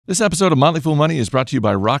This episode of Motley Fool Money is brought to you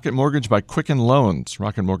by Rocket Mortgage by Quicken Loans.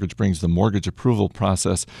 Rocket Mortgage brings the mortgage approval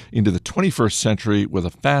process into the 21st century with a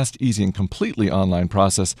fast, easy, and completely online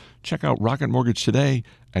process. Check out Rocket Mortgage today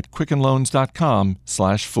at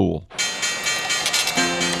quickenloans.com/fool.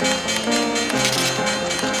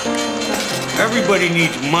 Everybody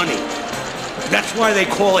needs money. That's why they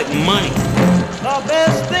call it money. The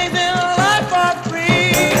best things in life are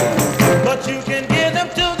free, but you can give them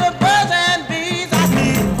to the birds and bees.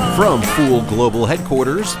 From Fool Global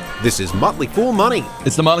Headquarters, this is Motley Fool Money.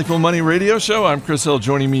 It's the Motley Fool Money radio show. I'm Chris Hill.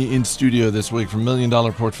 Joining me in studio this week from $1 Million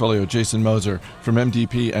Portfolio, Jason Moser. From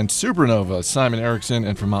MDP and Supernova, Simon Erickson.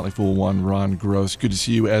 And from Motley Fool One, Ron Gross. Good to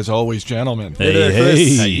see you as always, gentlemen.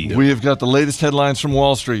 Hey. How you doing? We have got the latest headlines from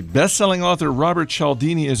Wall Street. Best-selling author Robert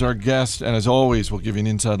Cialdini is our guest. And as always, we'll give you an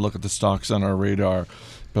inside look at the stocks on our radar.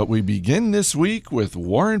 But we begin this week with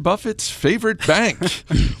Warren Buffett's favorite bank,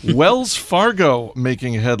 Wells Fargo,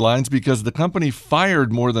 making headlines because the company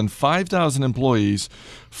fired more than 5,000 employees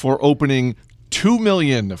for opening 2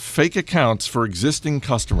 million fake accounts for existing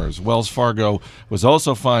customers. Wells Fargo was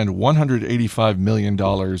also fined $185 million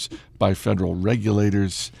by federal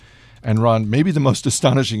regulators. And Ron, maybe the most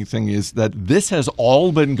astonishing thing is that this has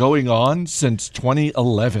all been going on since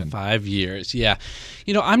 2011. 5 years, yeah.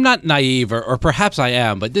 You know, I'm not naive, or perhaps I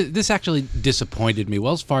am, but this actually disappointed me.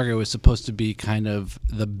 Wells Fargo is supposed to be kind of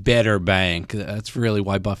the better bank. That's really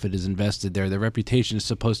why Buffett is invested there. Their reputation is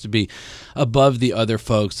supposed to be above the other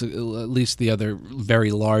folks, at least the other very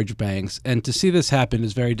large banks. And to see this happen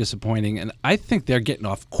is very disappointing, and I think they're getting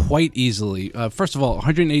off quite easily. First of all,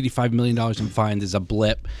 $185 million in fines is a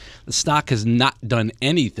blip. The stock has not done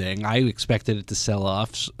anything. I expected it to sell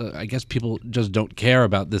off. I guess people just don't care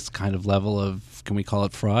about this kind of level of, can we call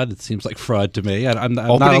it fraud? It seems like fraud to me. I'm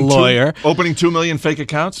not a lawyer. Opening 2 million fake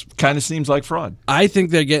accounts kind of seems like fraud. I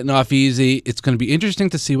think they're getting off easy. It's going to be interesting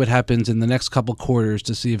to see what happens in the next couple quarters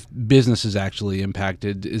to see if business is actually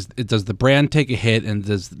impacted. Does the brand take a hit, and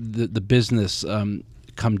does the business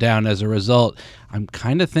come down as a result? I'm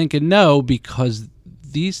kind of thinking no, because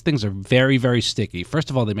these things are very, very sticky. First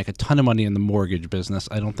of all, they make a ton of money in the mortgage business.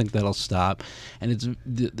 I don't think that'll stop. And it's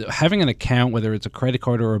having an account, whether it's a credit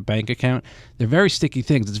card or a bank account, they're very sticky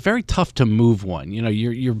things. It's very tough to move one. You know,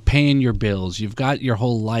 you're paying your bills. You've got your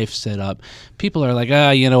whole life set up. People are like,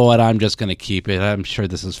 you know what? I'm just going to keep it. I'm sure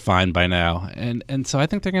this is fine by now. And so I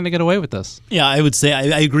think they're going to get away with this. Yeah, I would say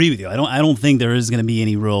I agree with you. I don't think there is going to be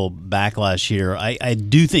any real backlash here. I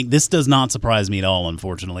do think this does not surprise me at all,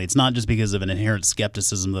 unfortunately. It's not just because of an inherent skepticism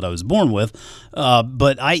that I was born with,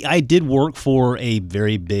 but I did work for a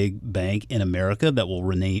very big bank in America that will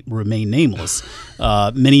remain nameless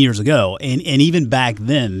many years ago, and even back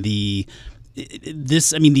then the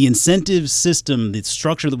incentive system, the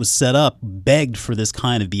structure that was set up begged for this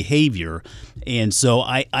kind of behavior, and so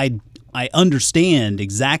I understand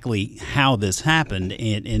exactly how this happened,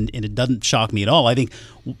 and it doesn't shock me at all. I think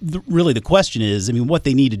really the question is, what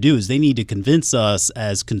they need to do is they need to convince us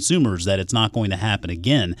as consumers that it's not going to happen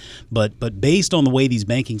again. But based on the way these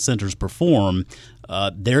banking centers perform,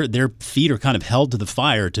 their feet are kind of held to the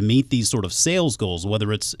fire to meet these sort of sales goals,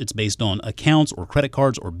 whether it's based on accounts or credit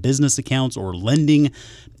cards or business accounts or lending,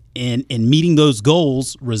 and meeting those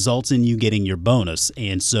goals results in you getting your bonus.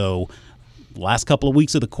 And so last couple of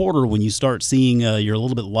weeks of the quarter, when you start seeing you're a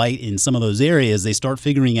little bit light in some of those areas, they start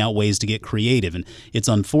figuring out ways to get creative. And it's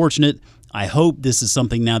unfortunate. I hope this is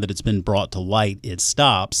something now that it's been brought to light, it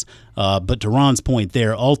stops. But to Ron's point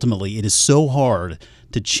there, ultimately, it is so hard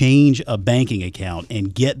to change a banking account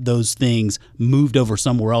and get those things moved over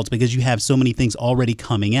somewhere else because you have so many things already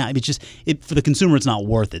coming out. It's just, for the consumer, it's not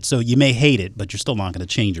worth it. So you may hate it, but you're still not going to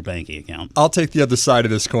change your banking account. I'll take the other side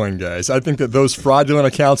of this coin, guys. I think that those fraudulent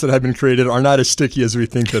accounts that have been created are not as sticky as we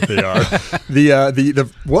think that they are.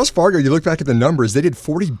 The Wells Fargo, you look back at the numbers, they did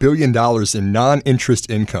 $40 billion in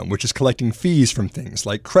non-interest income, which is collecting fees from things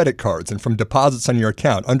like credit cards and from deposits on your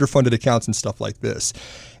account, underfunded accounts and stuff like this.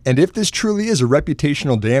 And if this truly is a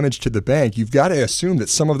reputational damage to the bank, you've got to assume that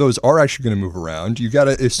some of those are actually going to move around. You've got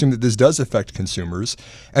to assume that this does affect consumers.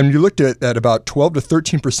 And you looked at about 12 to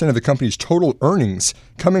 13% of the company's total earnings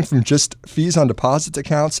coming from just fees on deposits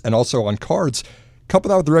accounts and also on cards. Couple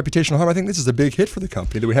that with the reputational harm, I think this is a big hit for the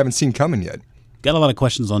company that we haven't seen coming yet. Got a lot of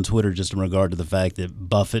questions on Twitter just in regard to the fact that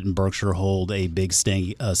Buffett and Berkshire hold a big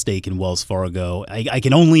stake in Wells Fargo. I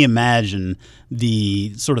can only imagine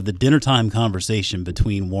the sort of the dinner time conversation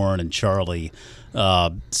between Warren and Charlie,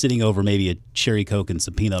 sitting over maybe a cherry Coke and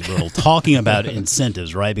some peanut brittle, talking about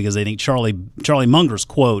incentives, right? Because I think Charlie Munger's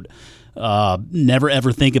quote, never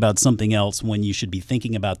ever think about something else when you should be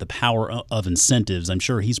thinking about the power of incentives. I'm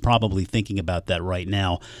sure he's probably thinking about that right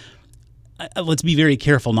now. let's be very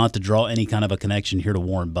careful not to draw any kind of a connection here to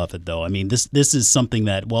Warren Buffett, though. I mean, this is something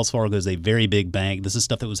that Wells Fargo is a very big bank. This is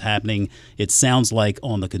stuff that was happening. It sounds like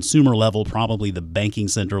on the consumer level, probably the banking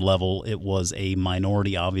center level, it was a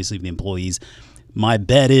minority, obviously, of the employees. My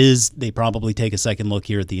bet is they probably take a second look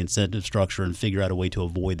here at the incentive structure and figure out a way to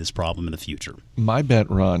avoid this problem in the future. My bet,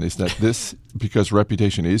 Ron, is that this, because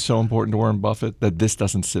reputation is so important to Warren Buffett, that this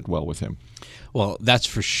doesn't sit well with him. Well, that's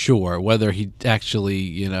for sure. Whether he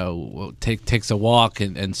actually, takes a walk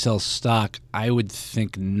and sells stock, I would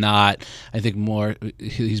think not. I think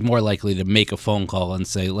he's more likely to make a phone call and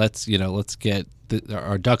say, let's get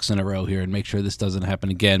our ducks in a row here and make sure this doesn't happen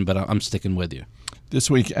again. But I'm sticking with you. This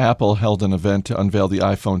week, Apple held an event to unveil the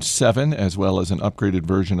iPhone 7 as well as an upgraded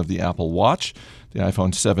version of the Apple Watch. The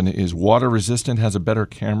iPhone 7 is water-resistant, has a better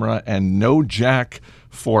camera, and no jack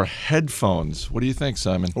for headphones. What do you think,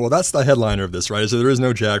 Simon? Well, that's the headliner of this, right? So there is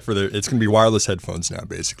no jack for it's going to be wireless headphones now,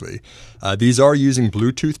 basically. These are using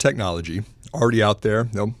Bluetooth technology, already out there.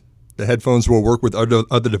 The headphones will work with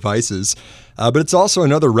other devices, but it's also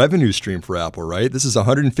another revenue stream for Apple, right? This is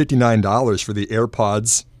 $159 for the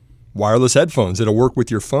AirPods wireless headphones. It'll work with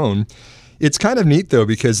your phone. It's kind of neat, though,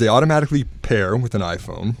 because they automatically pair with an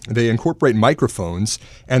iPhone. They incorporate microphones,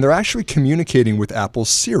 and they're actually communicating with Apple's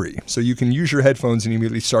Siri. So you can use your headphones and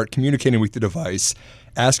immediately start communicating with the device,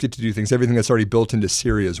 ask it to do things, everything that's already built into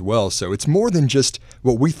Siri as well. So it's more than just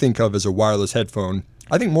what we think of as a wireless headphone.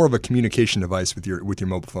 I think more of a communication device with your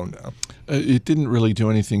mobile phone now. It didn't really do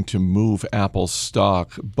anything to move Apple's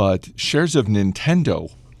stock, but shares of Nintendo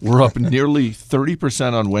were up nearly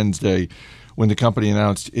 30% on Wednesday when the company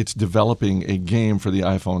announced it's developing a game for the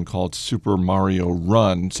iPhone called Super Mario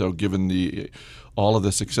Run. So given all of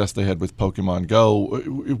the success they had with Pokemon Go,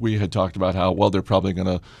 we had talked about how, well, they're probably going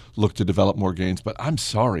to look to develop more games. But I'm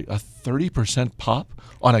sorry, a 30% pop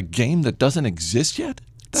on a game that doesn't exist yet?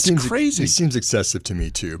 That's crazy. It seems excessive to me,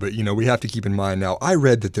 too. But, we have to keep in mind now, I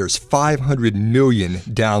read that there's 500 million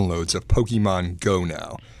downloads of Pokemon Go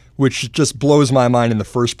now, which just blows my mind in the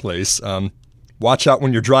first place. Watch out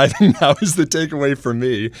when you're driving now is the takeaway for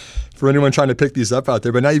me, for anyone trying to pick these up out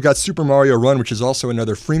there. But now you've got Super Mario Run, which is also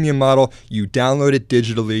another freemium model. You download it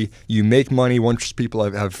digitally. You make money once people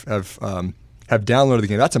have downloaded the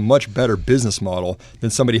game. That's a much better business model than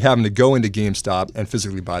somebody having to go into GameStop and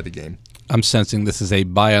physically buy the game. I'm sensing this is a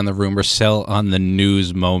buy on the rumor, sell on the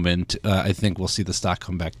news moment. I think we'll see the stock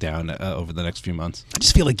come back down over the next few months. I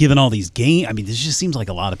just feel like given all these games, this just seems like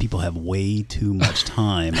a lot of people have way too much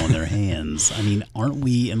time on their hands. Aren't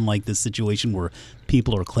we in like this situation where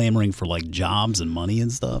people are clamoring for like jobs and money and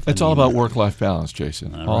stuff? It's all about work-life balance,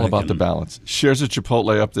 Jason. All about the balance. Shares of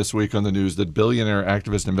Chipotle up this week on the news that billionaire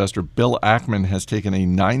activist investor Bill Ackman has taken a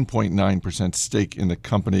 9.9% stake in the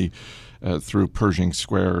company through Pershing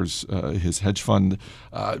Square's his hedge fund.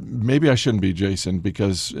 Maybe I shouldn't be, Jason,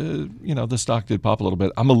 because the stock did pop a little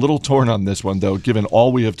bit. I'm a little torn on this one, though, given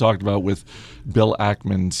all we have talked about with Bill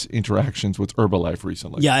Ackman's interactions with Herbalife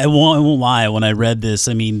recently. Yeah, I won't lie. When I read this,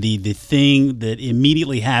 the thing that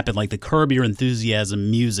immediately happened, like the Curb Your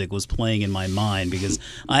Enthusiasm music was playing in my mind because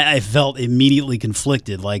I felt immediately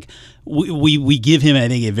conflicted. Like we give him, I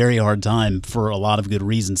think, a very hard time for a lot of good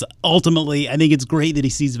reasons. Ultimately, I think it's great that he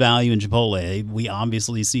sees value in Chipotle. We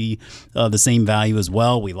obviously see the same value as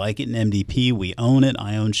well. We like it in MDP. We own it.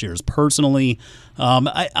 I own shares personally.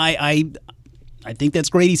 I think that's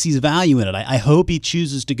great. He sees value in it. I hope he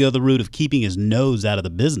chooses to go the route of keeping his nose out of the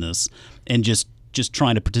business and just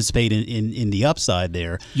trying to participate in the upside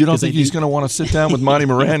there. You don't think he's going to want to sit down with Monty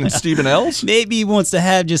Moran and Stephen Els? Maybe he wants to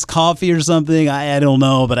have just coffee or something. I don't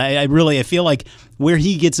know. But I really feel like where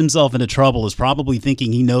he gets himself into trouble is probably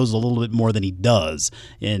thinking he knows a little bit more than he does.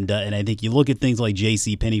 And I think you look at things like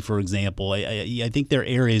JCPenney, for example, I think there are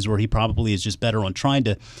areas where he probably is just better on trying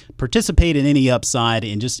to participate in any upside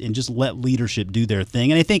and just let leadership do their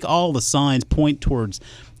thing. And I think all the signs point towards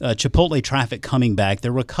Chipotle traffic coming back.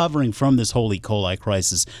 They're recovering from this whole E. coli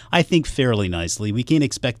crisis, I think, fairly nicely. We can't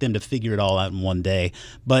expect them to figure it all out in one day.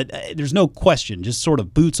 But there's no question, just sort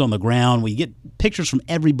of boots on the ground. We get pictures from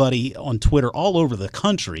everybody on Twitter all over the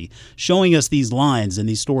country showing us these lines in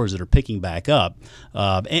these stores that are picking back up.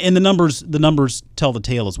 And the numbers tell the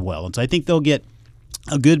tale as well. And so I think they'll get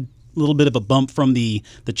a good little bit of a bump from the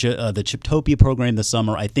Chiptopia program this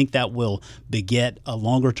summer. I think that will beget a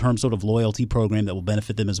longer-term sort of loyalty program that will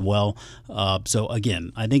benefit them as well. So,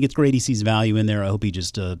 again, I think it's great he sees value in there. I hope he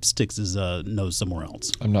just sticks his nose somewhere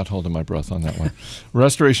else. I'm not holding my breath on that one.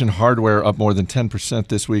 Restoration Hardware up more than 10%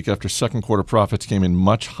 this week after second quarter profits came in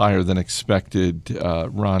much higher than expected.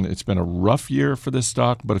 Ron, it's been a rough year for this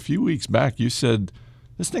stock, but a few weeks back you said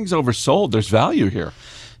this thing's oversold. There's value here.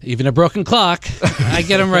 Even a broken clock. I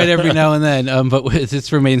get them right every now and then, but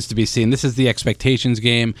this remains to be seen. This is the expectations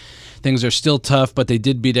game. Things are still tough, but they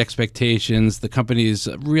did beat expectations. The company is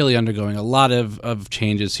really undergoing a lot of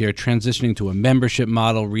changes here, transitioning to a membership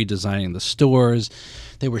model, redesigning the stores.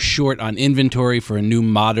 They were short on inventory for a new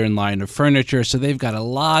modern line of furniture, so they've got a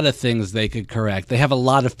lot of things they could correct. They have a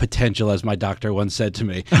lot of potential, as my doctor once said to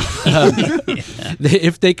me.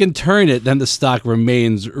 If they can turn it, then the stock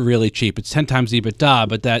remains really cheap. It's 10 times EBITDA,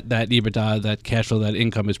 but that EBITDA, that cash flow, that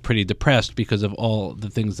income is pretty depressed because of all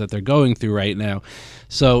the things that they're going through right now.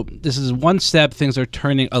 So this is one step. Things are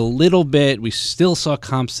turning a little bit. We still saw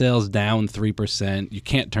comp sales down 3%. You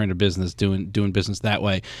can't turn a business doing business that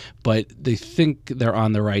way, but they think they're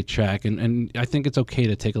on the right track, and I think it's okay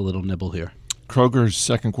to take a little nibble here. Kroger's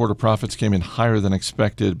second quarter profits came in higher than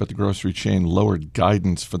expected, but the grocery chain lowered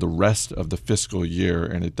guidance for the rest of the fiscal year,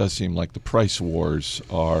 and it does seem like the price wars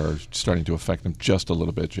are starting to affect them just a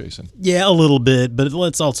little bit, Jason. Yeah, a little bit, but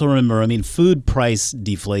let's also remember, food price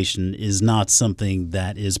deflation is not something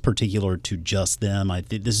that is particular to just them. I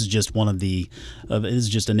think this is just it is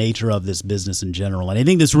just a nature of this business in general, and I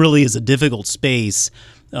think this really is a difficult space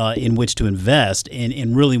in which to invest.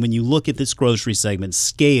 And really, when you look at this grocery segment,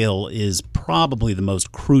 scale is probably the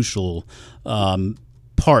most crucial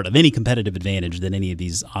part of any competitive advantage that any of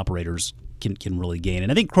these operators can really gain.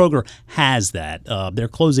 And I think Kroger has that. They're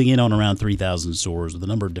closing in on around 3,000 stores with a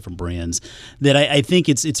number of different brands that I think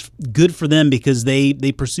it's good for them because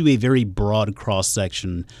they pursue a very broad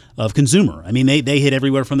cross-section of consumer. They hit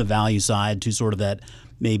everywhere from the value side to sort of that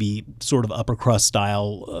maybe sort of upper crust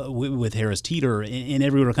style with Harris Teeter and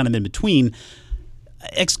everywhere kind of in between.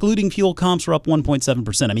 Excluding fuel, comps are up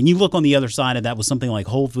 1.7%. You look on the other side of that with something like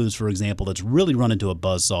Whole Foods, for example, that's really run into a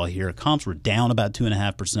buzzsaw here. Comps were down about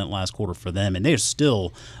 2.5% last quarter for them, and they're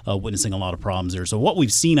still witnessing a lot of problems there. So what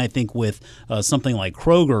we've seen, I think, with something like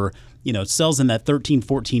Kroger, it sells in that 13,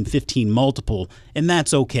 14, 15 multiple, and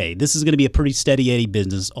that's okay. This is going to be a pretty steady Eddie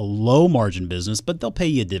business, a low margin business, but they'll pay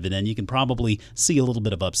you a dividend. You can probably see a little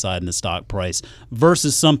bit of upside in the stock price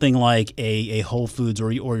versus something like a Whole Foods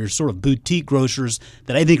or your sort of boutique grocers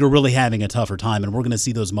that I think are really having a tougher time, and we're going to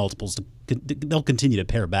see those multiples. They'll continue to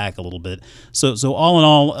pare back a little bit. So all in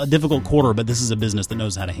all, a difficult quarter, but this is a business that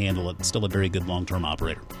knows how to handle it. Still a very good long-term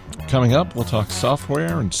operator. Coming up, we'll talk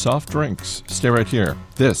software and soft drinks. Stay right here.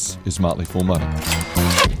 This is Motley Fool Money.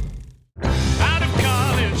 Out of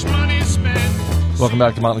college, money spent. Welcome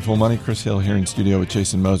back to Motley Fool Money. Chris Hill here in studio with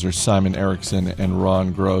Jason Moser, Simon Erickson, and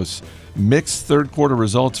Ron Gross. Mixed third quarter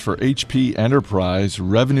results for HP Enterprise.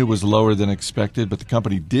 Revenue was lower than expected, but the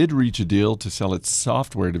company did reach a deal to sell its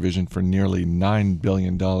software division for nearly $9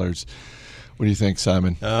 billion. What do you think,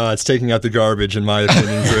 Simon? It's taking out the garbage, in my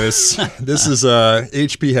opinion, Chris. This is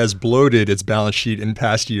HP has bloated its balance sheet in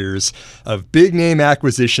past years of big name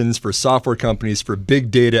acquisitions for software companies for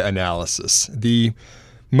big data analysis. The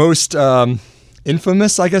most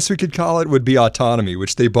infamous, I guess we could call it, would be Autonomy,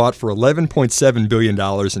 which they bought for $11.7 billion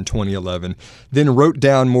in 2011, then wrote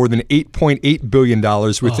down more than $8.8 billion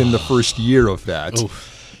within the first year of that.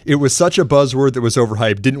 Oof. It was such a buzzword that was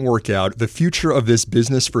overhyped, didn't work out. The future of this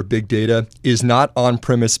business for big data is not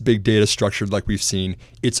on-premise big data structured like we've seen.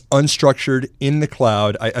 It's unstructured in the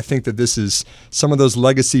cloud. I think that this is some of those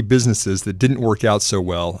legacy businesses that didn't work out so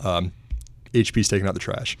well. HP's taking out the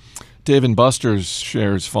trash. Dave & Buster's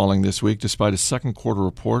shares falling this week despite a second quarter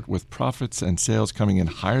report with profits and sales coming in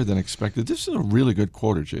higher than expected. This is a really good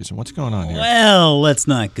quarter, Jason. What's going on here? Well, let's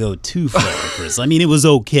not go too far, Chris. It was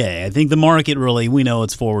okay. I think the market really, we know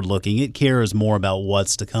it's forward-looking. It cares more about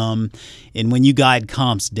what's to come. And when you guide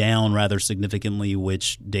comps down rather significantly,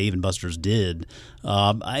 which Dave & Buster's did,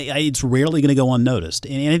 it's rarely going to go unnoticed.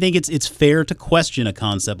 And I think it's fair to question a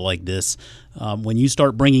concept like this. When you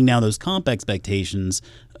start bringing down those comp expectations,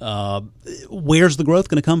 where's the growth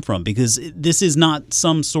going to come from? Because this is not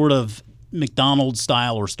some sort of McDonald's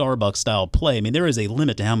style or Starbucks style play. There is a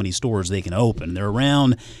limit to how many stores they can open. They're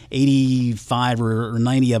around 85 or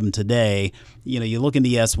 90 of them today. You look in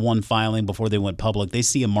the S1 filing before they went public, they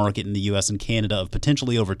see a market in the U.S. and Canada of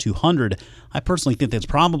potentially over 200. I personally think that's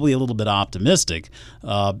probably a little bit optimistic.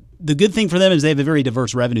 The good thing for them is they have a very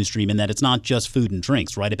diverse revenue stream in that it's not just food and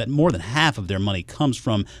drinks, right? I bet more than half of their money comes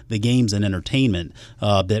from the games and entertainment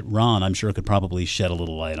that Ron, I'm sure, could probably shed a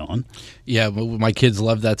little light on. Yeah, well, my kids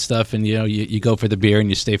love that stuff, and you go for the beer and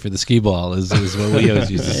you stay for the skee ball is what we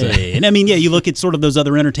always used to say. And you look at sort of those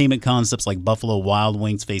other entertainment concepts like Buffalo Wild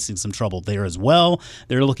Wings facing some trouble there as well.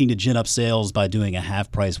 They're looking to gin up sales by doing a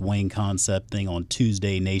half-price wing concept thing on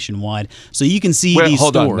Tuesday nationwide. So you can see these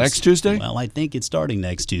hold stores. On, next Tuesday? Well, I think it's starting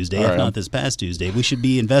next Tuesday. Tuesday, if not this past Tuesday. We should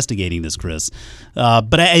be investigating this, Chris.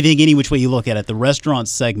 But I think any which way you look at it, the restaurant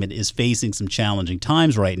segment is facing some challenging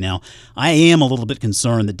times right now. I am a little bit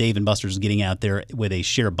concerned that Dave & Buster's is getting out there with a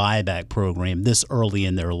share buyback program this early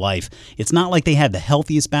in their life. It's not like they have the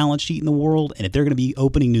healthiest balance sheet in the world, and if they're going to be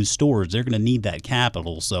opening new stores, they're going to need that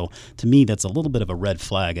capital. So to me, that's a little bit of a red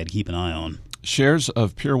flag I'd keep an eye on. Shares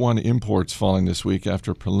of Pier 1 Imports falling this week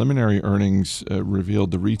after preliminary earnings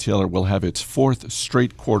revealed the retailer will have its fourth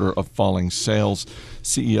straight quarter of falling sales.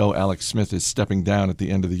 CEO Alex Smith is stepping down at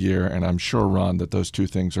the end of the year, and I'm sure, Ron, that those two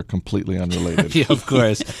things are completely unrelated. Yeah, of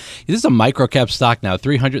course. This is a micro-cap stock now,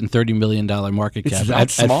 $330 million market cap at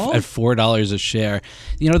 $4 a share.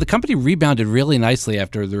 The company rebounded really nicely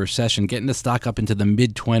after the recession, getting the stock up into the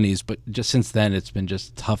mid-20s, but just since then it's been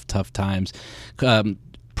just tough times.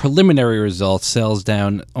 Preliminary results, sales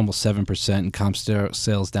down almost 7%, and comp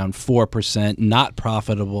sales down 4%, not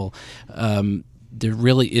profitable. There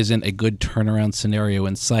really isn't a good turnaround scenario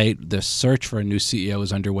in sight. The search for a new CEO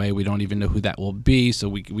is underway. We don't even know who that will be, so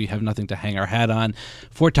we have nothing to hang our hat on.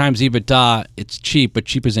 4x EBITDA, it's cheap, but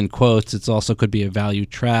cheap is in quotes. It also could be a value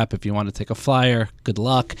trap. If you want to take a flyer, good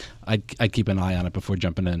luck. I'd keep an eye on it before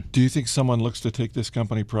jumping in. Do you think someone looks to take this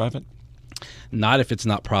company private? Not if it's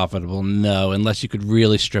not profitable, no, unless you could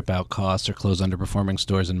really strip out costs or close underperforming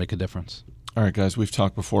stores and make a difference. All right, guys, we've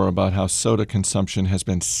talked before about how soda consumption has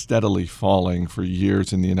been steadily falling for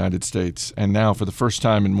years in the United States. And now, for the first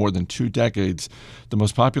time in more than 2 decades, the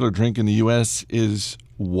most popular drink in the U.S. is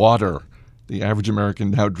water. The average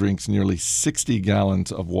American now drinks nearly 60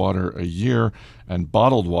 gallons of water a year, and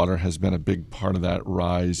bottled water has been a big part of that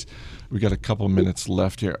rise. We got a couple minutes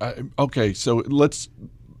left here. Okay, so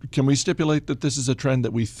can we stipulate that this is a trend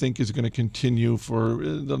that we think is going to continue for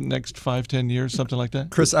the next 5-10 years, something like that?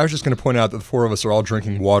 Chris, I was just going to point out that the four of us are all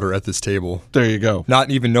drinking water at this table. There you go. Not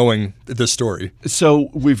even knowing this story. So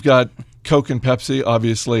we've got Coke and Pepsi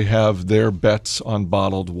obviously have their bets on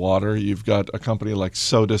bottled water. You've got a company like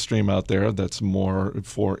SodaStream out there that's more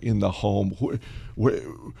for in the home.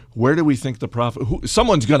 Where do we think the profit?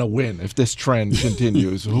 Someone's going to win if this trend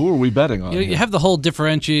continues. Who are we betting on? You have the whole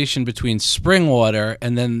differentiation between spring water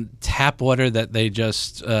and then tap water that they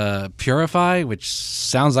just purify, which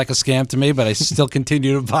sounds like a scam to me, but I still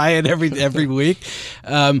continue to buy it every week.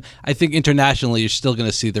 I think internationally, you're still going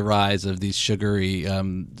to see the rise of these sugary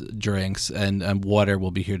drinks, and water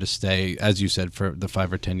will be here to stay, as you said, for the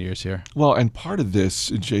 5 or 10 years here. Well, and part of this,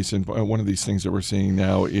 Jason, one of these things that we're seeing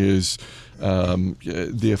now is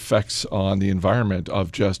the effects on the environment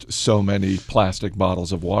of just so many plastic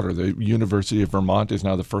bottles of water. The University of Vermont is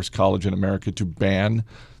now the first college in America to ban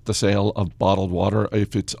the sale of bottled water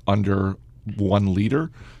if it's under 1 liter.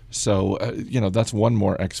 So, that's one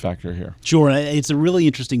more X factor here. Sure. It's a really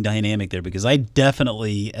interesting dynamic there because I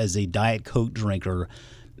definitely, as a Diet Coke drinker,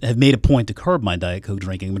 have made a point to curb my Diet Coke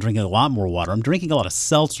drinking. I'm drinking a lot more water. I'm drinking a lot of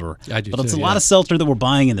seltzer. I do but it's too, a lot of seltzer that we're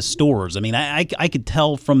buying in the stores. I mean, I could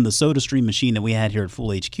tell from the SodaStream machine that we had here at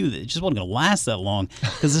Full HQ that it just wasn't going to last that long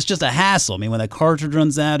because it's just a hassle. I mean, when that cartridge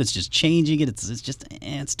runs out, it's just changing it.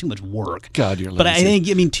 It's too much work. God, you're lazy. But I think,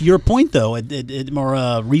 to your point, though, at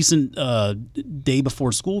our recent day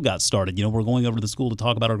before school got started, we're going over to the school to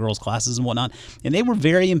talk about our girls' classes and whatnot, and they were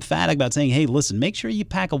very emphatic about saying, hey, listen, make sure you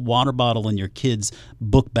pack a water bottle in your kids'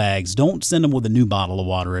 book bags. Don't send them with a new bottle of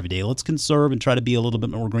water every day. Let's conserve and try to be a little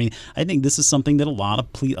bit more green. I think this is something that a lot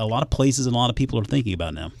of places and a lot of people are thinking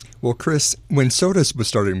about now. Well, Chris, when sodas was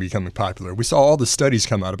starting becoming popular, we saw all the studies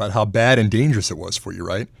come out about how bad and dangerous it was for you,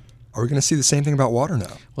 right? Are we going to see the same thing about water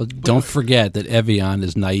now? Well, don't forget that Evian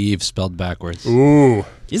is naive spelled backwards. Ooh.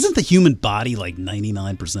 Isn't the human body like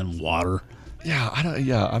 99% water? Yeah,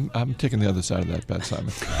 I'm taking the other side of that bet,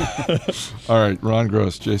 Simon. All right, Ron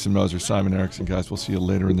Gross, Jason Moser, Simon Erickson, guys. We'll see you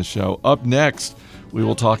later in the show. Up next, we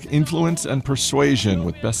will talk Influence and Persuasion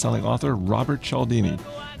with best-selling author Robert Cialdini.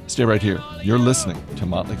 Stay right here. You're listening to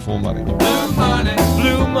Motley Fool Money. Blue money,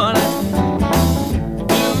 blue money,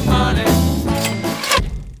 blue money.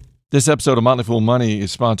 This episode of Motley Fool Money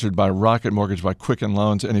is sponsored by Rocket Mortgage by Quicken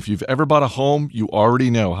Loans. And if you've ever bought a home, you already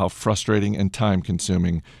know how frustrating and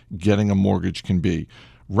time-consuming getting a mortgage can be.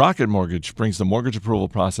 Rocket Mortgage brings the mortgage approval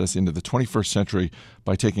process into the 21st century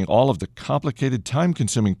by taking all of the complicated,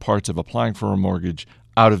 time-consuming parts of applying for a mortgage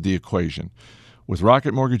out of the equation. With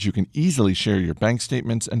Rocket Mortgage, you can easily share your bank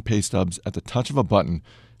statements and pay stubs at the touch of a button,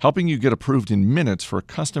 helping you get approved in minutes for a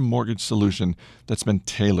custom mortgage solution that's been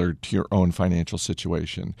tailored to your own financial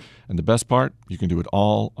situation. And the best part, you can do it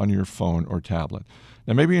all on your phone or tablet.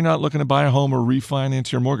 Now, maybe you're not looking to buy a home or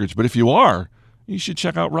refinance your mortgage, but if you are, you should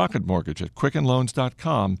check out Rocket Mortgage at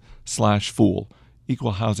quickenloans.com/fool.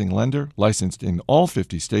 equal housing lender, licensed in all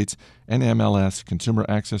 50 states, NMLS,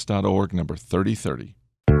 consumeraccess.org, number 3030.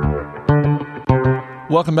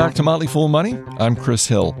 Welcome back to Motley Fool Money. I'm Chris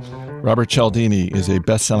Hill. Robert Cialdini is a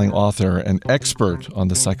best-selling author and expert on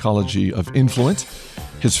the psychology of influence.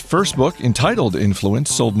 His first book, entitled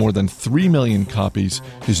Influence, sold more than 3 million copies.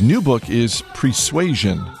 His new book is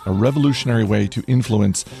Pre-Suasion, a revolutionary way to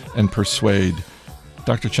influence and persuade.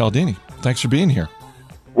 Dr. Cialdini, thanks for being here.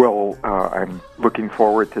 Well, I'm looking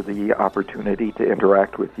forward to the opportunity to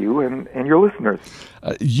interact with you and your listeners.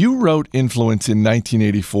 You wrote Influence in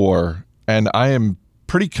 1984, and I am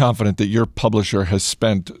pretty confident that your publisher has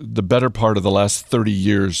spent the better part of the last 30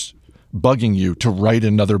 years bugging you to write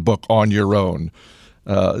another book on your own.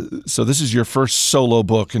 So this is your first solo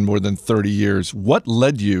book in more than 30 years. What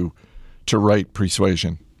led you to write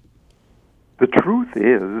Pre-Suasion? The truth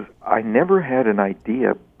is, I never had an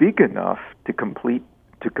idea big enough to compete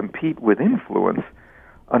with Influence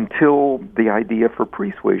until the idea for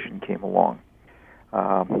Pre-Suasion came along.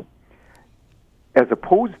 As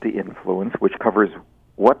opposed to Influence, which covers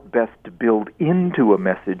what best to build into a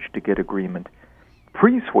message to get agreement,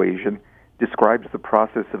 Pre-Suasion describes the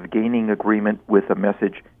process of gaining agreement with a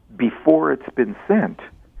message before it's been sent.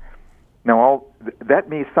 Now, that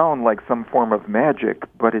may sound like some form of magic,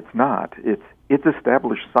 but it's not. It's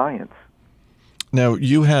established science. Now,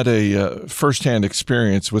 you had a firsthand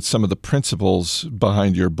experience with some of the principles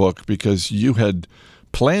behind your book because you had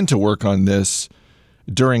planned to work on this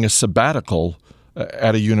during a sabbatical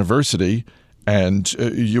at a university, and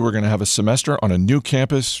you were going to have a semester on a new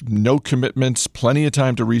campus, no commitments, plenty of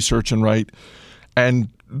time to research and write, and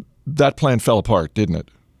that plan fell apart, didn't it?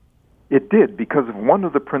 It did, because of one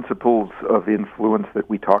of the principles of influence that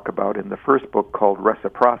we talk about in the first book called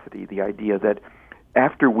reciprocity, the idea that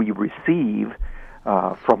after we receive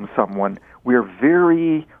from someone, we're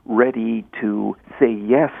very ready to say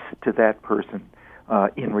yes to that person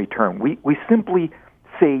in return. We simply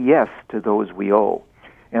say yes to those we owe.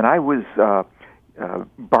 And I was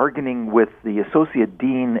bargaining with the associate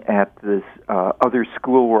dean at this other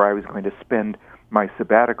school where I was going to spend my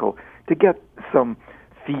sabbatical to get some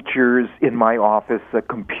features in my office, a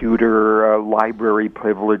computer, library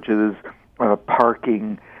privileges,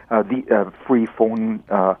 parking, the free phone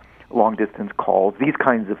long-distance calls, these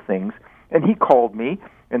kinds of things. And he called me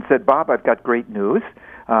and said, "Bob, I've got great news.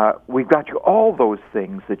 We've got you all those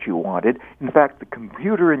things that you wanted. In fact, the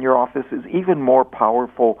computer in your office is even more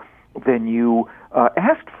powerful than you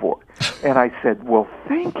asked for." And I said, "Well,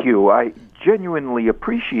 thank you. I genuinely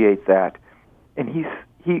appreciate that." And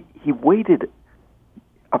he waited.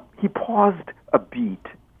 He paused a beat,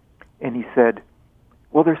 and he said,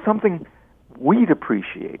 "Well, there's something we'd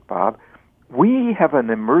appreciate, Bob. We have an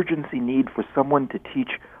emergency need for someone to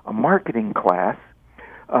teach a marketing class,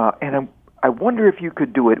 and I wonder if you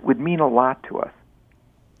could do it. It would mean a lot to us."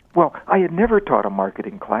 Well, I had never taught a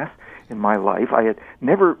marketing class in my life. I had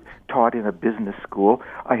never taught in a business school.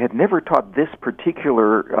 I had never taught this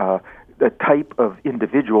particular type of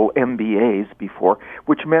individual, MBAs, before,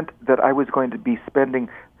 which meant that I was going to be spending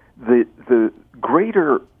the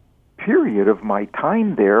greater period of my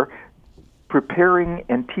time there preparing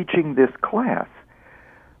and teaching this class.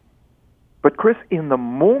 But Chris, in the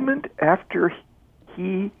moment after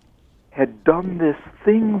he had done this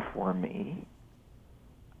thing for me,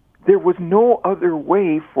 there was no other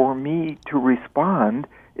way for me to respond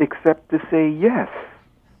except to say yes.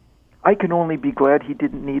 I can only be glad he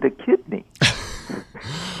didn't need a kidney.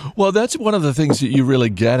 Well, that's one of the things that you really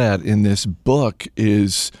get at in this book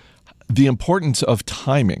is the importance of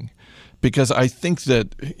timing. Because I think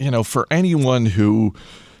that, for anyone who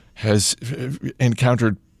has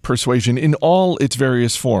encountered persuasion in all its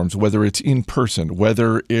various forms, whether it's in person,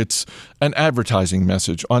 whether it's an advertising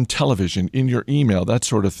message on television, in your email, that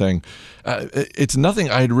sort of thing, it's nothing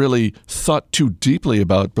I'd really thought too deeply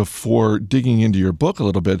about before digging into your book a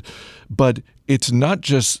little bit. But it's not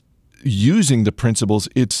just using the principles,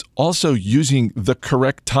 it's also using the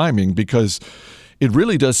correct timing, because it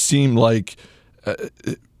really does seem like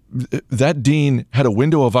that dean had a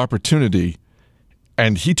window of opportunity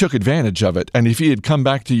and he took advantage of it. And if he had come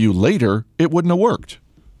back to you later, it wouldn't have worked.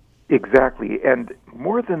 Exactly. And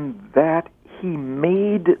more than that, he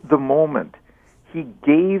made the moment. He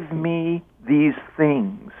gave me these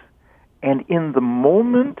things. And in the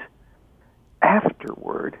moment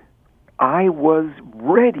afterward, I was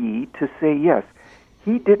ready to say yes.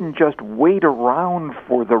 He didn't just wait around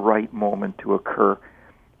for the right moment to occur.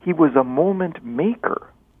 He was a moment maker.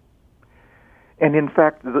 And in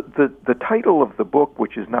fact, the title of the book,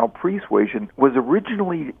 which is now Pre-Suasion, was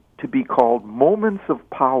originally to be called Moments of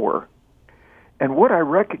Power. And what I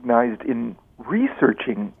recognized in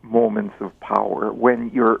researching moments of power, when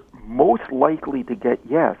you're most likely to get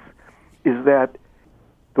yes, is that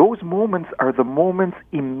those moments are the moments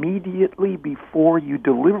immediately before you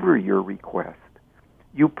deliver your request.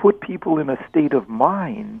 You put people in a state of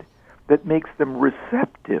mind that makes them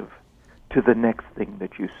receptive to the next thing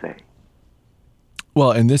that you say.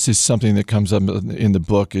 Well, and this is something that comes up in the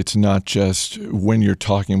book. It's not just when you're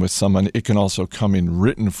talking with someone. It can also come in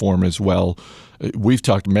written form as well. We've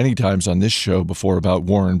talked many times on this show before about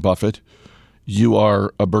Warren Buffett. You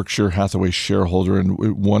are a Berkshire Hathaway shareholder, and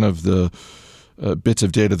one of the bits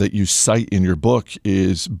of data that you cite in your book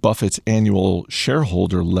is Buffett's annual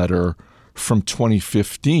shareholder letter from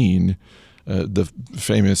 2015, the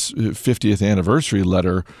famous 50th anniversary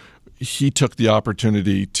letter. He took the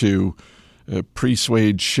opportunity to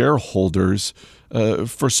persuade shareholders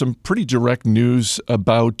for some pretty direct news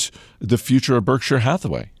about the future of Berkshire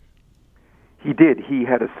Hathaway. He did. He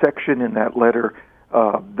had a section in that letter,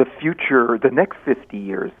 the future, the next 50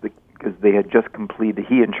 years, because they had just completed,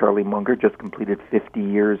 he and Charlie Munger just completed 50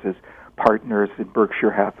 years as partners in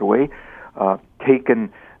Berkshire Hathaway,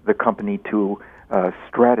 taken the company to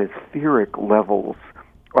stratospheric levels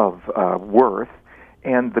of worth.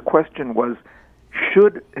 And the question was,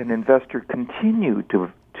 should an investor continue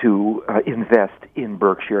to invest in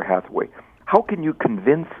Berkshire Hathaway? How can you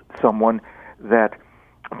convince someone that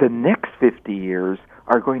the next 50 years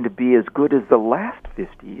are going to be as good as the last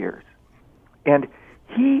 50 years? And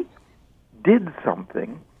he did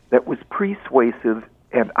something that was persuasive,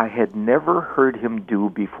 and I had never heard him do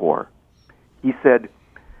before. He said,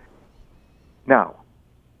 now,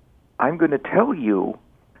 I'm going to tell you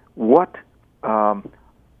what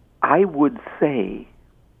I would say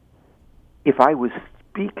if I was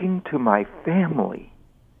speaking to my family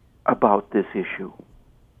about this issue.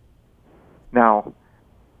 Now,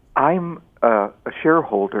 I'm a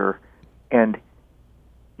shareholder, and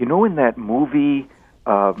you know, in that movie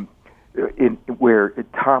where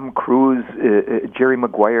Tom Cruise, Jerry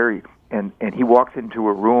Maguire, and he walks into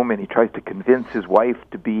a room and he tries to convince his wife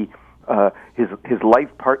to be his life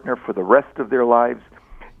partner for the rest of their lives,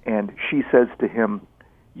 and she says to him,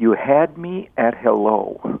 "You had me at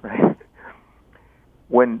hello." Right?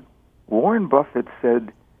 When Warren Buffett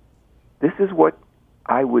said, "This is what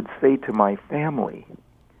I would say to my family,"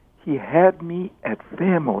 he had me at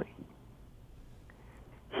family.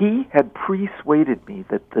 He had persuaded me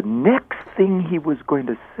that the next thing he was going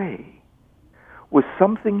to say was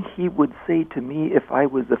something he would say to me if I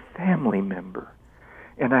was a family member.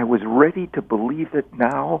 And I was ready to believe it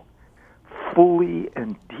now, fully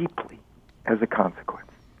and deeply, as a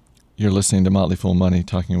consequence. You're listening to Motley Fool Money,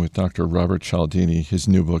 talking with Dr. Robert Cialdini. His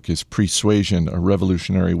new book is Pre-Suasion, A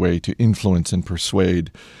Revolutionary Way to Influence and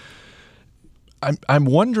Persuade. I'm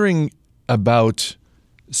wondering about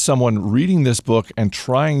someone reading this book and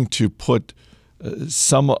trying to put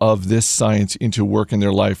some of this science into work in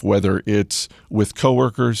their life, whether it's with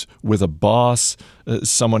coworkers, with a boss,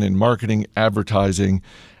 someone in marketing, advertising.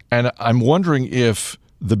 And I'm wondering if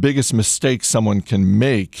the biggest mistake someone can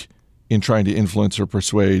make in trying to influence or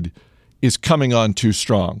persuade is coming on too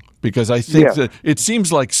strong. Because I think that it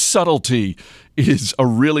seems like subtlety is a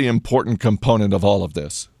really important component of all of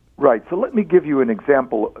this. Right. So let me give you an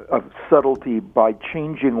example of subtlety by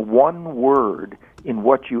changing one word in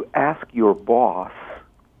what you ask your boss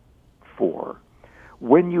for.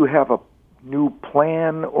 When you have a new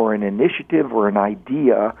plan or an initiative or an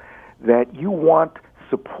idea that you want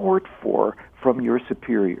support for from your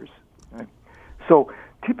superiors. Right? So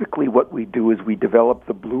typically what we do is we develop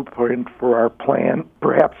the blueprint for our plan,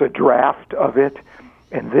 perhaps a draft of it,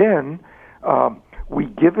 and then we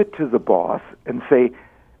give it to the boss and say,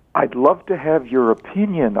 "I'd love to have your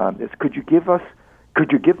opinion on this. Could you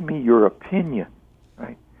give me your opinion?"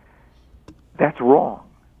 Right? That's wrong.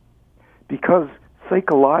 Because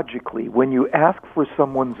psychologically, when you ask for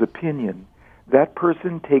someone's opinion, that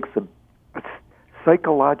person takes a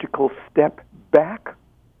psychological step back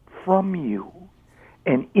from you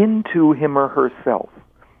and into him or herself.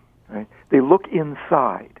 Right? They look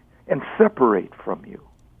inside and separate from you.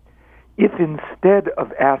 If instead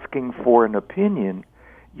of asking for an opinion,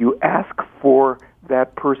 you ask for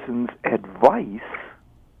that person's advice,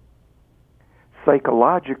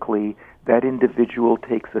 psychologically, that individual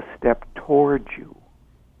takes a step towards you.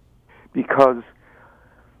 Because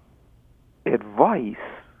advice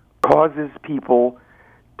causes people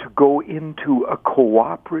to go into a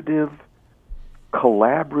cooperative,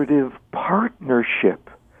 collaborative partnership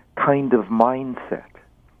kind of mindset.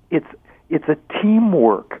 It's a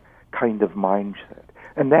teamwork kind of mindset.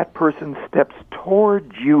 And that person steps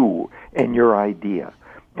towards you and your idea.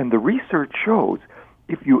 And the research shows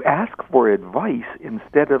if you ask for advice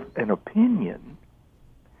instead of an opinion,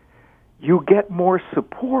 you get more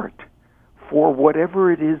support for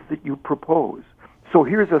whatever it is that you propose. So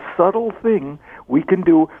here's a subtle thing we can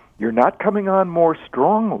do. You're not coming on more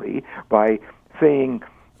strongly by saying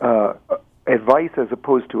advice as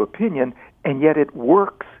opposed to opinion, and yet it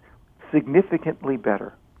works significantly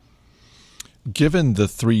better. Given the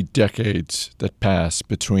 3 decades that passed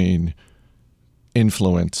between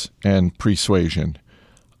Influence and Pre-Suasion,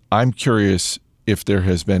 I'm curious if there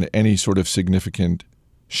has been any sort of significant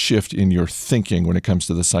shift in your thinking when it comes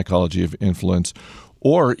to the psychology of influence,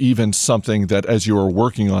 or even something that, as you were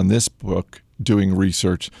working on this book, doing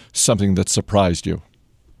research, something that surprised you.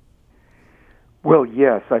 Well,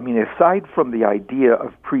 yes. I mean, aside from the idea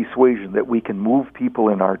of persuasion that we can move people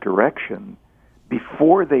in our direction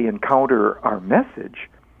before they encounter our message,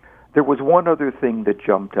 there was one other thing that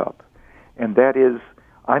jumped up, and that is,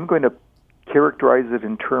 I'm going to characterize it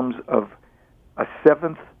in terms of a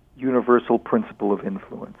 7th universal principle of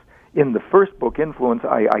influence. In the first book, Influence,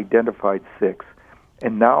 I identified 6,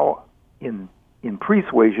 and now in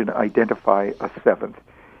Pre-Suasion, identify a 7th.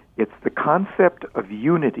 It's the concept of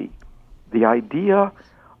unity, the idea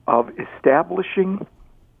of establishing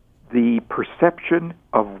the perception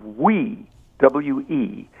of we,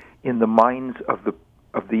 W-E, in the minds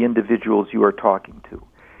of the individuals you are talking to.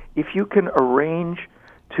 If you can arrange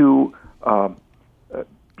to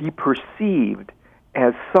be perceived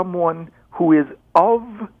as someone who is of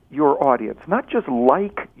your audience, not just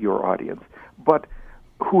like your audience, but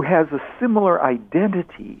who has a similar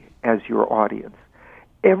identity as your audience,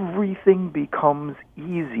 everything becomes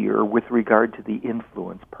easier with regard to the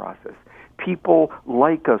influence process. People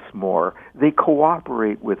like us more. They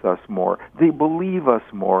cooperate with us more. They believe us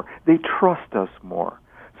more. They trust us more.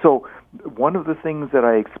 So one of the things that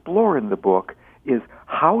I explore in the book is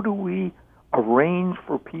how do we arrange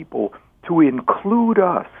for people to include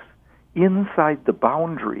us inside the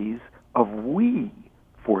boundaries of we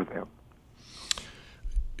for them.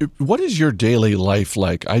 What is your daily life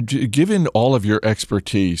like? Given all of your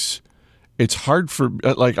expertise, it's hard for,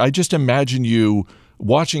 I just imagine you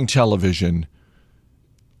watching television,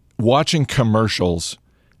 watching commercials,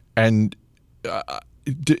 and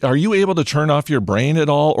are you able to turn off your brain at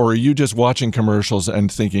all, or are you just watching commercials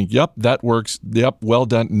and thinking, yep, that works, yep, well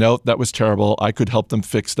done, no, that was terrible, I could help them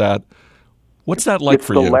fix that? What's that like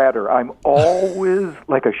for you? It's the latter. I'm always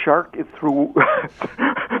like a shark through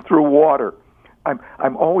water.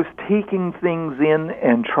 I'm always taking things in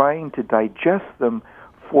and trying to digest them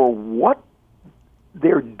for what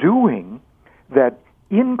they're doing that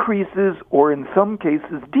increases or in some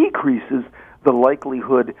cases decreases the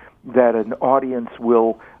likelihood that an audience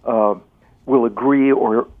will agree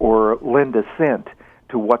or lend assent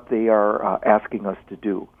to what they are asking us to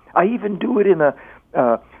do. I even do it in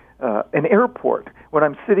an airport when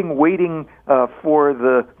I'm sitting waiting for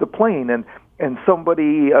the plane and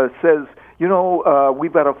somebody says,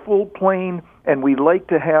 we've got a full plane and we'd like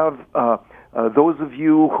to have those of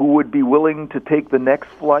you who would be willing to take the next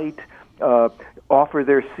flight offer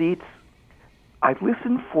their seats. I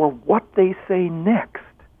listen for what they say next.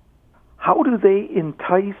 How do they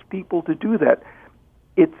entice people to do that?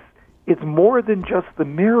 It's more than just the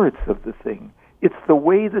merits of the thing. It's the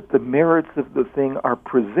way that the merits of the thing are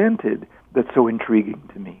presented that's so intriguing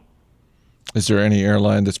to me. Is there any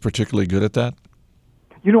airline that's particularly good at that?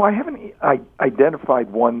 I haven't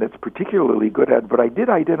identified one that's particularly good at it, but I did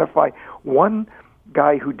identify one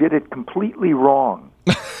guy who did it completely wrong.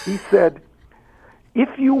 He said, if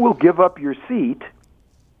you will give up your seat,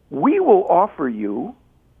 we will offer you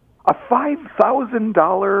a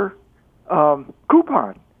 $5,000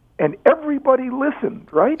 coupon. And everybody listened,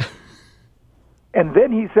 right? And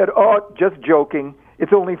then he said, just joking,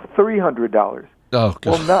 it's only $300. Oh, God.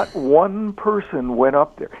 Well, not one person went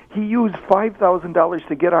up there. He used $5,000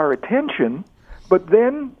 to get our attention, but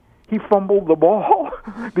then he fumbled the ball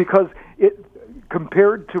because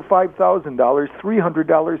compared to $5,000,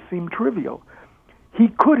 $300 seemed trivial. He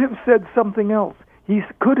could have said something else. He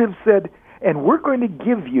could have said, and we're going to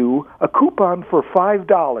give you a coupon for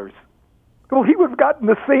 $5. Well, he would have gotten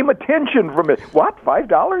the same attention from it. What,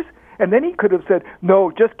 $5? And then he could have said,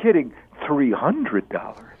 no, just kidding,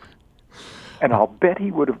 $300. And I'll bet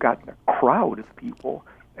he would have gotten a crowd of people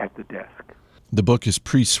at the desk. The book is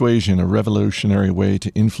Pre-Suasion, A Revolutionary Way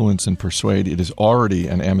to Influence and Persuade. It is already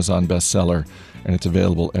an Amazon bestseller, and it's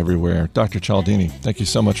available everywhere. Dr. Cialdini, thank you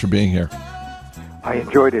so much for being here. I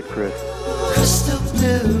enjoyed it, Chris. Crystal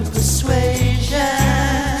blue persuasion.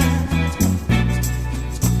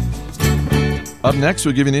 Up next,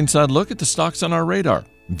 we'll give you an inside look at the stocks on our radar.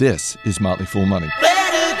 This is Motley Fool Money.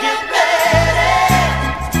 Better get ready.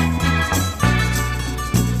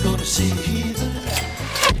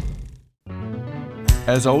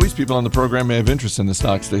 As always, people on the program may have interest in the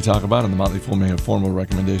stocks they talk about, and the Motley Fool may have formal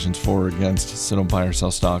recommendations for or against, so don't buy or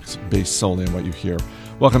sell stocks based solely on what you hear.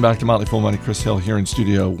 Welcome back to Motley Fool Money. Chris Hill here in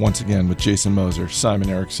studio once again with Jason Moser, Simon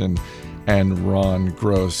Erickson, and Ron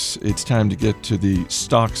Gross. It's time to get to the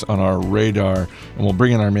stocks on our radar, and we'll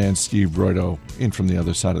bring in our man Steve Broido in from the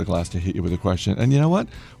other side of the glass to hit you with a question. And you know what?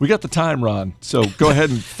 We got the time, Ron, so go ahead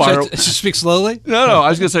and fire. Should I speak slowly? No, I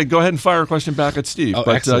was going to say go ahead and fire a question back at Steve. Oh,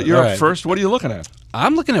 but you're All up right. first. What are you looking at?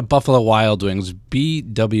 I'm looking at Buffalo Wild Wings,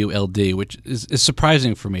 BWLD, which is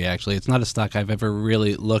surprising for me, actually. It's not a stock I've ever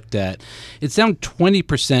really looked at. It's down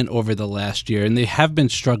 20% over the last year, and they have been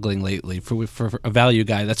struggling lately. For a value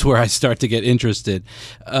guy, that's where I start to get interested.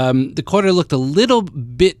 The quarter looked a little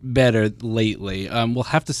bit better lately. We'll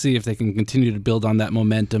have to see if they can continue to build on that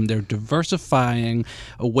momentum. They're diversifying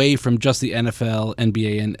away from just the NFL,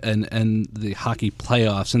 NBA, and the hockey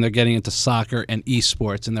playoffs, and they're getting into soccer and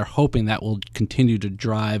esports, and they're hoping that will continue to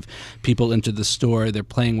drive people into the store. They're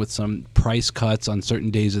playing with some price cuts on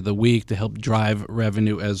certain days of the week to help drive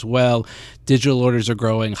revenue as well. Digital orders are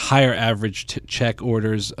growing. Higher average check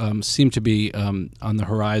orders seem to be on the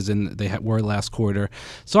horizon. They were last quarter.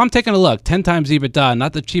 So I'm taking a look. 10 times EBITDA,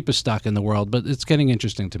 not the cheapest stock in the world, but it's getting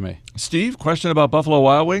interesting to me. Steve, question about Buffalo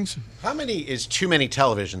Wild Wings? How many is too many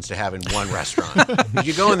televisions to have in one restaurant?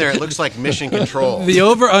 You go in there, it looks like Mission Control. The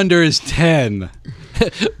over-under is 10.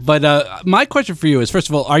 But my question for you is, first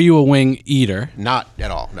of all, are you a wing eater? Not at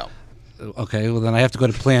all, no. Okay, well, then I have to go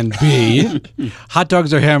to plan B. Hot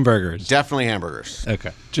dogs or hamburgers? Definitely hamburgers. Okay.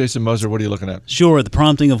 Jason Moser, what are you looking at? Sure, at the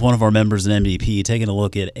prompting of one of our members at MDP, taking a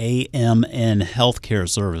look at AMN Healthcare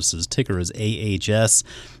Services. Ticker is AHS.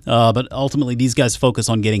 But ultimately, these guys focus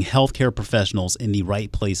on getting healthcare professionals in the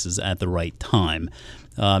right places at the right time.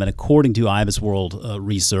 And according to IBIS World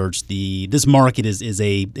Research, this market is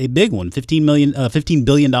a big one, $15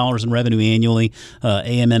 billion in revenue annually.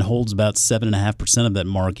 AMN holds about 7.5% of that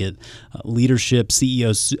market. Leadership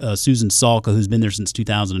CEO Susan Salka, who's been there since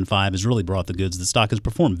 2005, has really brought the goods. The stock has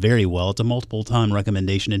performed very well. It's a multiple-time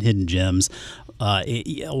recommendation in Hidden Gems.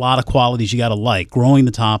 A lot of qualities you got to like. Growing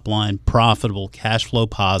the top line, profitable, cash flow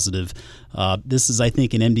positive. This is, I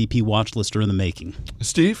think, an MDP watch lister in the making.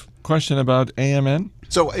 Steve, question about AMN?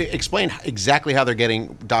 So explain exactly how they're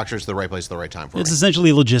getting doctors to the right place at the right time for It's me. essentially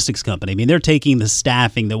a logistics company. I mean, they're taking the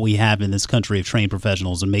staffing that we have in this country of trained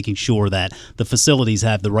professionals and making sure that the facilities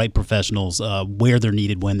have the right professionals where they're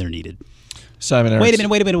needed, when they're needed. Simon Erickson.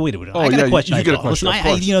 Wait a minute. Oh, I got yeah, a question. you get a question, Listen,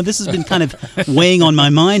 of course. this has been kind of weighing on my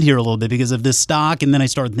mind here a little bit because of this stock, and then I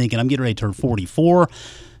started thinking, I'm getting ready to turn 44.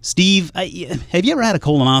 Steve, have you ever had a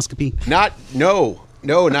colonoscopy? No,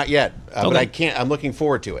 not yet. But Okay. I can't. I'm looking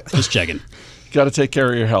forward to it. Just checking. Got to take care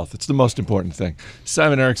of your health. It's the most important thing.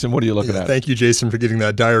 Simon Erickson, what are you looking at? Thank you, Jason, for getting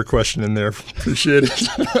that dire question in there. Appreciate it.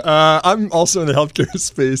 I'm also in the healthcare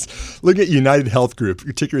space. Look at United Health Group.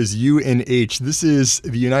 Your ticker is UNH. This is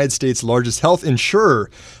the United States' largest health insurer.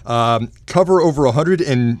 Cover over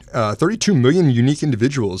 132 million unique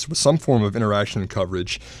individuals with some form of interaction and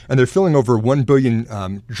coverage. And they're filling over 1 billion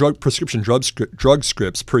prescription drug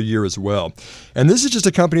scripts per year as well. And this is just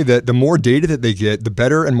a company that the more data that they get, the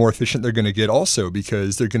better and more efficient they're going to get also,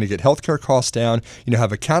 because they're going to get healthcare costs down,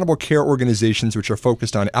 have accountable care organizations which are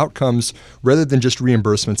focused on outcomes rather than just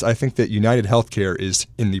reimbursements. I think that United Healthcare is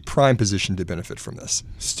in the prime position to benefit from this.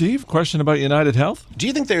 Steve, question about United Health? Do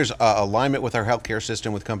you think there's alignment with our healthcare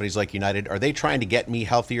system with companies like United? Are they trying to get me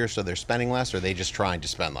healthier so they're spending less, or are they just trying to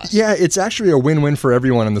spend less? Yeah, it's actually a win-win for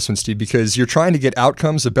everyone on this one, Steve, because you're trying to get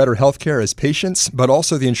outcomes of better healthcare as patients, but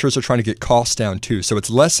also the insurers are trying to get costs down too. So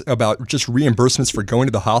it's less about just reimbursements for going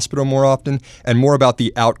to the hospital more often and more about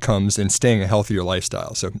the outcomes and staying a healthier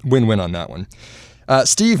lifestyle. So win-win on that one.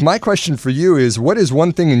 Steve, my question for you is, what is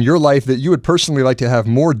one thing in your life that you would personally like to have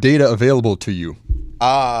more data available to you?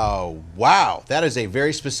 Oh, wow. That is a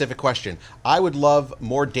very specific question. I would love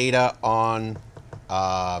more data on...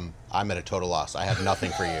 I'm at a total loss. I have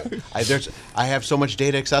nothing for you. I have so much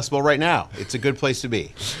data accessible right now. It's a good place to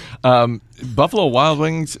be. Buffalo Wild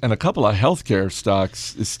Wings and a couple of healthcare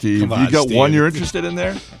stocks, Steve. Come on, you got Steve. one you're interested in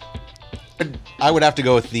there? I would have to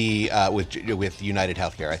go with the with United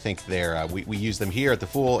Healthcare. I think they're we use them here at the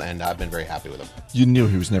Fool, and I've been very happy with them. You knew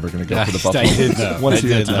he was never going to go for the Buffalo. I did know. Once I he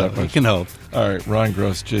did answered know. that We question. can hope. All right, Ron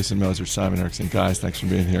Gross, Jason Moser, Simon Erickson. Guys, thanks for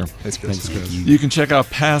being here. Thanks, Chris. You can check out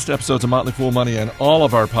past episodes of Motley Fool Money and all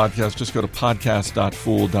of our podcasts. Just go to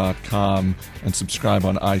podcast.fool.com and subscribe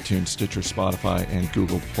on iTunes, Stitcher, Spotify, and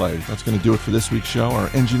Google Play. That's going to do it for this week's show. Our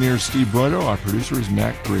engineer is Steve Broido. Our producer is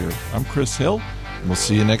Matt Greer. I'm Chris Hill, and we'll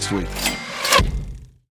see you next week.